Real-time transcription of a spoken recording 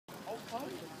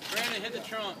hit the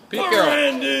trunk. Pete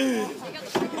Carroll.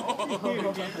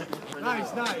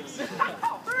 Nice.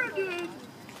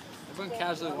 Everyone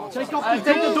casually walks Take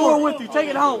the door with you. Take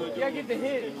it home. You gotta get the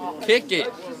hit. Kick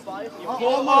it.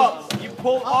 Pull up. You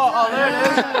pull up. Oh, there it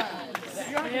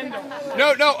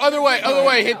is. No, other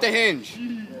way. Hit the hinge.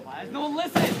 No one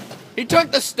listen. He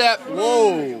took the step.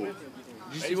 Whoa.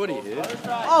 Did you see what he did?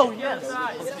 Oh, yes.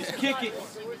 Just kick it.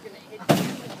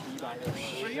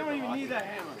 You don't even need that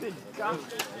hammer.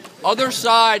 Other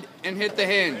side and hit the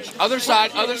hinge. Other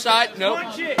side. Nope.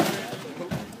 Punch it.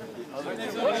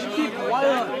 Keep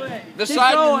going. The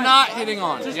side you're not hitting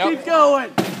on. Just Yep. keep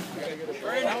going.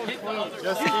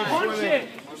 Just keep Punch swimming. it.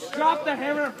 Drop the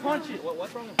hammer and punch it.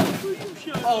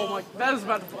 Oh my! That is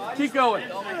about to. Keep going.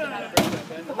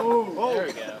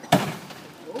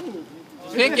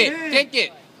 Kick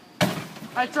it.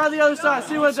 Alright, try the other side.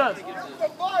 See what it does.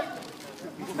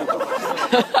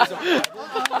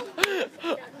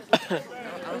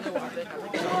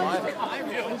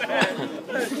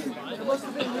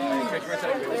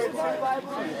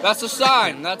 That's a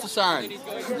sign.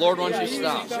 Lord wants you to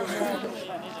stop.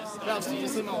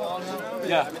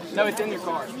 Yeah. No, it's in your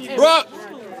car. Bro!